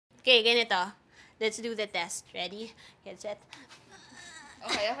Okay, ganito. Let's do the test. Ready? Get set.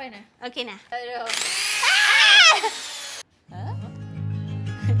 Okay na. Okay na. Hello. Huh?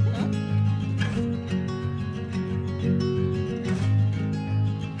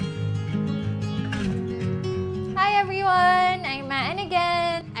 Hi everyone! I'm Maan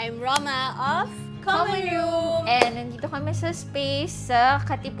again. I'm Roma of Common Room. And nandito kami sa space sa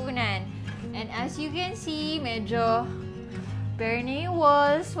Katipunan. And as you can see, medyo bare na yung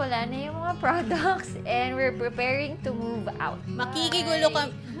walls, wala na yung mga products, and we're preparing to move out. Makikigulo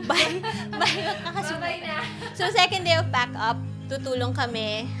kami. Bye na. So, second day of pack-up, tutulong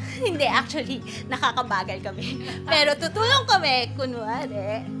kami. Hindi, actually, nakakabagal kami. Pero tutulong kami,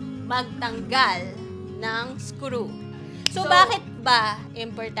 kunwari, magtanggal ng screw. So, bakit ba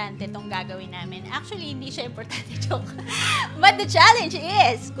importante itong gagawin namin? Actually, hindi siya importante, joke. But the challenge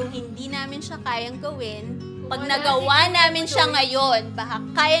is, kung hindi namin siya kayang gawin, pag nagawa namin siya ngayon, baka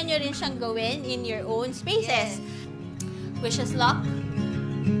kaya nyo rin siyang gawin in your own spaces. Yes. Wish us luck.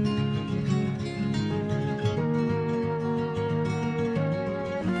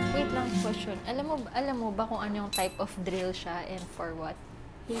 Wait lang, question. Alam mo ba kung ano yung type of drill siya and for what?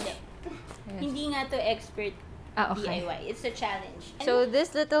 Hindi. Yes. Hindi nga to expert okay. DIY. It's a challenge. So,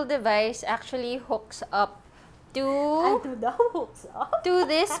 this little device actually hooks up to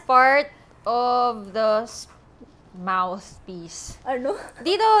this part of the mouthpiece. Ano?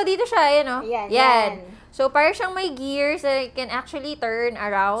 Dito siya, yan, oh. Yan. So, parang siyang may gears that it can actually turn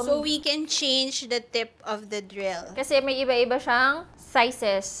around. So, we can change the tip of the drill. Kasi may iba-iba siyang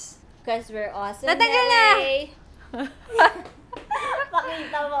sizes. Because we're awesome. Natanggal na!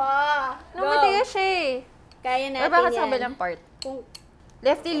 Pakita mo! Namatigas siya eh. Kaya natin Or baka yan. sa kabilang part. Kung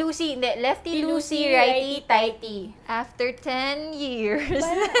Lefty-loosey, hindi. Lefty-loosey, Loosey, righty-tighty. After 10 years,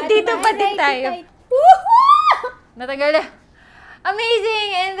 Parang dito pa din tayo. Natanggal na. Amazing!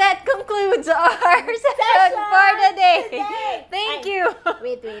 And that concludes our session for the day. Thank you.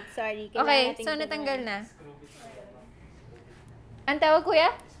 Wait. Sorry. Okay, so natanggal na. Ang tawag, kuya?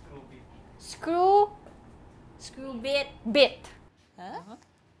 Screw bit. bit. Huh?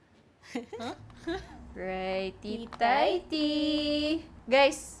 Righty-tighty.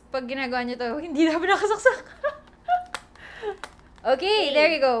 Guys, pag ginagawa nyo to, hindi dapat nakasaksak. Okay, there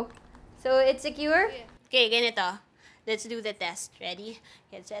you go. So, it's secure? Okay, ganito. Let's do the test. Ready?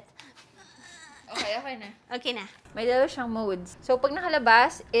 Get set. Okay na. Okay na. May dalawa siyang modes. So, pag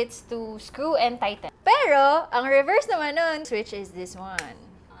nakalabas, it's to screw and tighten. Pero, ang reverse naman nun, switch is this one.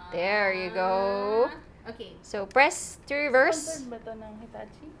 There you go. Okay. So, press to reverse. Sponsored ba ito ng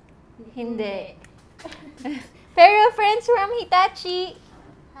Hitachi? Hindi. Pero, friends from Hitachi.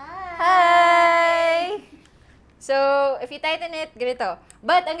 Hi! So, if you tighten it, ganito.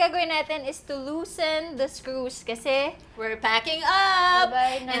 But, ang gagawin natin is to loosen the screws kasi We're packing up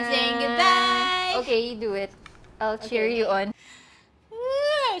bye-bye na. and saying goodbye. Okay, you do it. I'll cheer you on.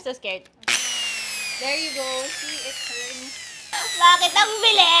 I'm so scared. There you go. See, it turns. Bakit ang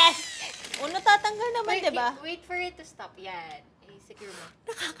bilis? Natatanggal naman, diba? Wait for it to stop. Yan. I-secure mo.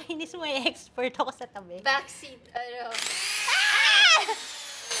 Nakakainis mo, expert ako sa tabi. Backseat.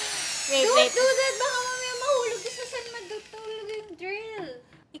 Wait. Don't do that. Baka mamaya mahulog sa saan magtutulog yung drill.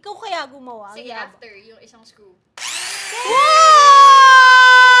 Ikaw kaya gumawa? Sige, after. Yung isang screw.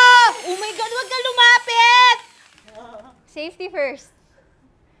 Wow! Oh my God, wag ka lumapit! Safety first.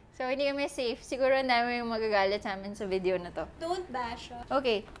 So, hindi kami safe. Siguro ang dami yung magagalit sa amin sa video na to. Don't bash us.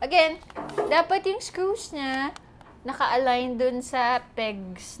 Okay. Again, dapat yung screws niya naka-align dun sa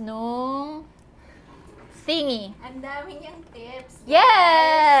pegs nung thingy. Ang dami niyang tips.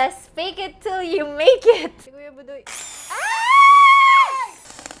 Yes! Fake it till you make it! Si Kuya Budoy.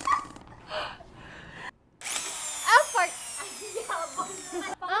 Part.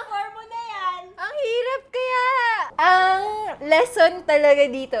 Pang-4 mo na yan. Ang hirap kaya! Ang lesson talaga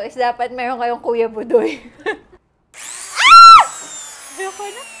dito is dapat meron kayong Kuya Budoy. Ayoko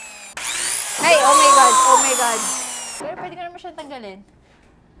na. Ay, oh my God. Pero pwede ka naman siyang tanggalin.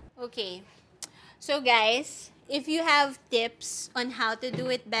 Okay. So guys, if you have tips on how to do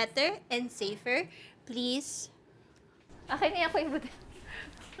it better and safer, please. Akin niya Kuya Budoy.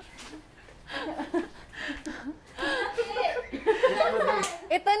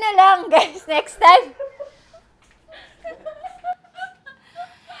 Ito na lang, guys. Next time.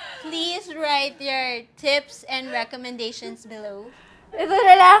 Please write your tips and recommendations below. Ito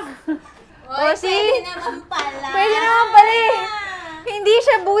na lang. Oy, see? pwede naman pala. Pwede naman pala eh. Hindi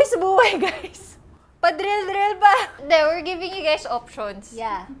siya buwis-buhay, guys. Pa-drill-drill pa. Hindi, we're giving you guys options.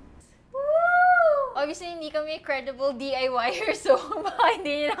 Yeah. Woo! Obviously, hindi kami credible DIYers, so baka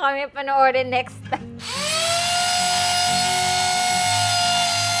hindi nyo na kami panoorin next time.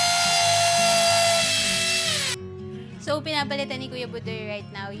 So, pinapalitan ni Kuya Budoy right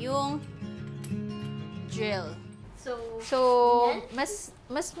now yung drill. So, mas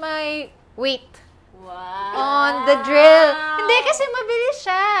may weight Wow! on the drill. Hindi, kasi mabilis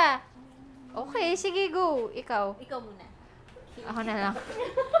siya. Okay, sige, go. Ikaw. Ikaw muna. Ako na lang.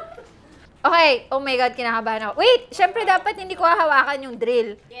 Okay. Oh my God, kinakabahan ako. Wait! Syempre, dapat hindi ko hahawakan yung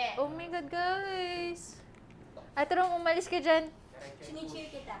drill. Yeah. Oh my God, guys. Atrong, umalis ka dyan. Sinicheer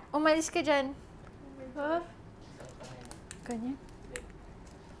kita. Umalis ka dyan. Huh? Ganyan?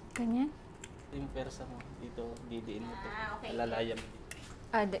 Ganyan? Yung persa mo dito, didiin mo to. Okay. Alalayan mo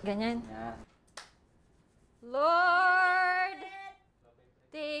dito. Ganyan. Yan. Lord,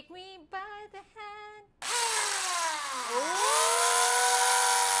 take me by the hand. Wow!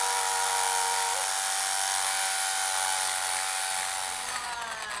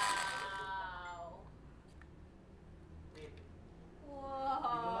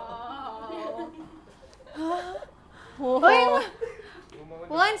 Hoy,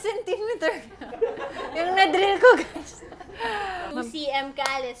 1 centimeter. Yung na-drill ko, guys. 2 cm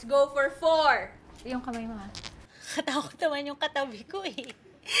ka, let's go for 4. Yung kamay mo, ha? Katakot naman yung katabi ko eh.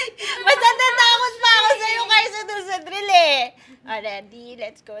 Mas natatakot pa ako sa'yo kaysa doon sa drill eh. Ready?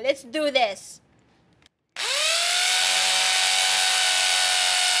 Let's go. Let's do this.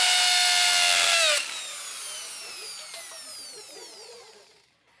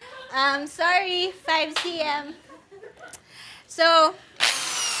 Sorry, 5 cm. So,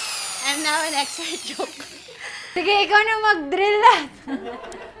 I'm now an expert joke. Sige, ikaw na mag-drill lahat.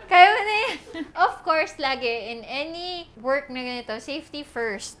 Kaya mo na yan. Of course, lagi, in any work na ganito, safety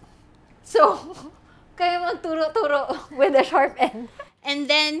first. So, kayo magturo-turo with a sharp end.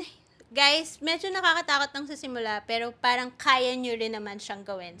 And then, guys, medyo nakakatakot lang sa simula, pero parang kaya nyo rin naman siyang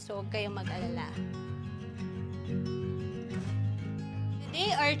gawin. So, huwag kayong mag-alala.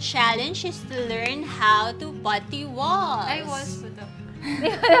 Today, our challenge is to learn how to putty walls. Ay, walls po to.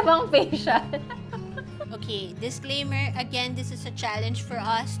 Hindi ko na bang facial. Okay, disclaimer, again, this is a challenge for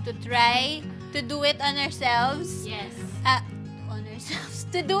us to try to do it on ourselves. Yes. On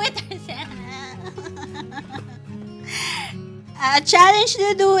ourselves. To do it ourselves. A challenge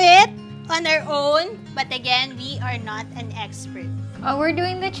to do it on our own, but again, we are not an expert. We're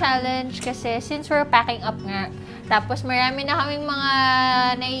doing the challenge kasi since we're packing up nga, tapos marami na kaming mga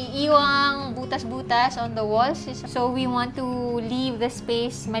naiiwang butas-butas on the walls. So we want to leave the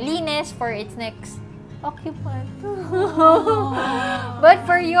space malinis for its next occupant. But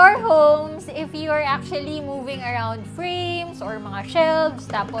for your homes, if you are actually moving around frames or mga shelves,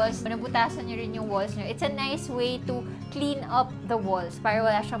 tapos nabutasan nyo rin yung walls nyo, it's a nice way to clean up the walls para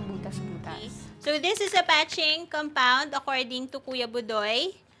wala siyang butas-butas. So this is a patching compound according to Kuya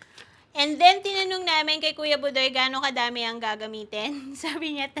Budoy. And then, tinanong namin kay Kuya Budoy gaano kadami ang gagamitin.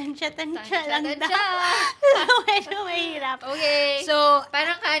 Sabi niya, tansya lang daw. So, medyo mahirap. Okay. So,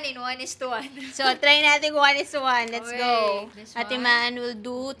 Parang kanin, 1:1. so try natin kung 1:1. Let's Okay. go. This Ate one. Man will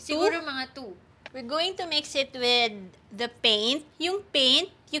do 2. Siguro mga 2. We're going to mix it with the paint. Yung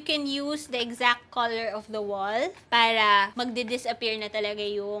paint, you can use the exact color of the wall para magdi-disappear na talaga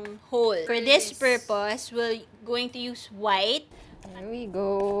yung hole. For this purpose, we're going to use white. There we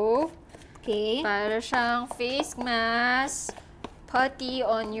go. Okay. Para siyang face mask. Putty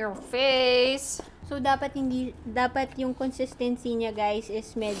on your face. So, dapat yung consistency niya, guys,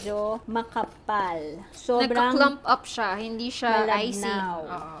 is medyo makapal. Sobrang Nagka-clump up siya. Hindi siya icy. malabnaw.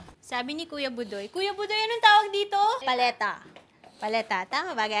 Oo. Sabi ni Kuya Budoy, anong tawag dito? Paleta. Paleta.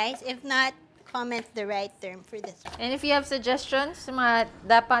 Tama ba, guys? If not, comment the right term for this. And if you have suggestions, mga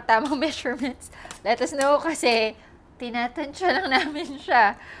dapat tamang measurements, let us know kasi tinatansya lang namin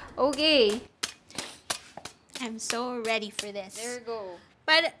siya. Okay. I'm so ready for this. There you go.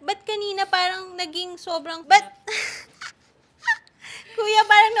 Ba't kanina parang naging sobrang... Kuya,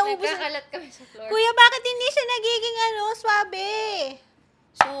 parang naubos. Nagkakalat kami sa floor. Kuya, bakit hindi siya nagiging swabe?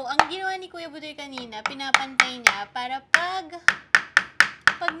 So, ang ginawa ni Kuya Budoy kanina, pinapantay niya para pag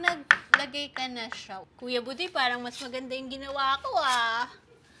naglagay ka na siya. Kuya Budoy, parang mas maganda yung ginawa ko,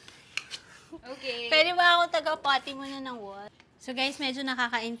 Okay. Pwede ba ako taga-potty muna ng wall? So guys, medyo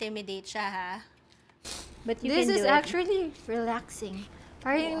nakaka-intimidate siya, ha? But you This can is do it. actually relaxing.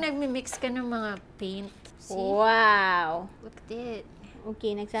 Parang yung nagmi-mix ka ng mga paint. See? Wow! Look at it.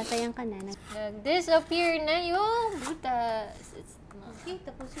 Okay, nagsasayang ka na. Nag-disappear na yung butas. Okay,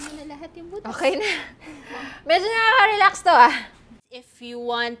 tapusin mo na lahat yung butas. Okay na. Medyo nakaka-relax to, If you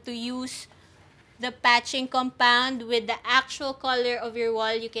want to use the patching compound with the actual color of your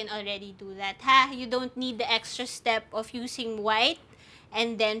wall, you can already do that, ha? You don't need the extra step of using white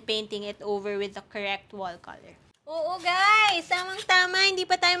and then painting it over with the correct wall color. Oo, guys! Tamang-tama, hindi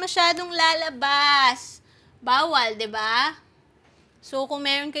pa tayo masyadong lalabas. Bawal, 'di ba? So, kung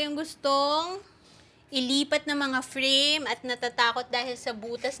meron kayong gustong ilipat na mga frame at natatakot dahil sa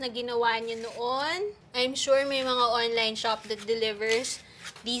butas na ginawa niyo noon, I'm sure may mga online shop that delivers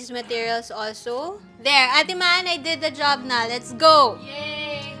these materials also. There, Ate Man, I did the job na. Let's go!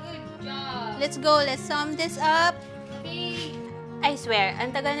 Yay! Good job! Let's go. Let's sum this up. Okay. I swear,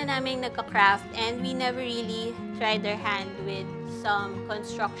 ang tagal na namin nagka-craft and we never really tried our hand with some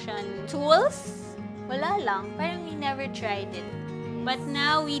construction tools. Wala lang. Parang we never tried it. But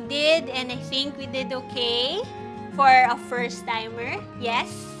now we did, and I think we did okay for a first-timer.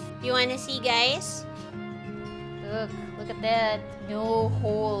 Yes? You wanna see, guys? Look at that. No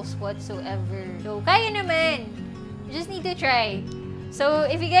holes whatsoever. So, kaya naman. You just need to try. So,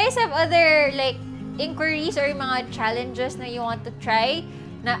 if you guys have other, like, inquiries or mga challenges na you want to try,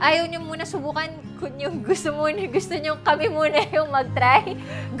 na ayaw nyo muna subukan, kung yung gusto nyo kami muna yung mag-try,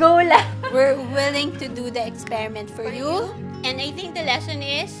 go lang. We're willing to do the experiment for you. And I think the lesson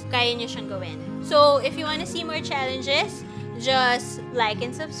is, kaya nyo siyang gawin. So, if you wanna see more challenges, just like and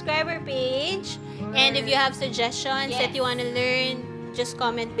subscribe our page. And if you have suggestions that you wanna learn, just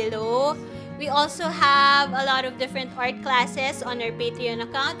comment below. We also have a lot of different art classes on our Patreon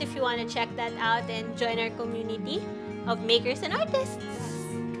account if you wanna check that out and join our community of makers and artists.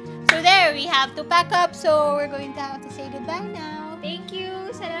 So there, we have to pack up, so we're going to have to say goodbye now. Thank you.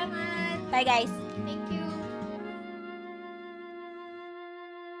 Salamat. Bye, guys. Thank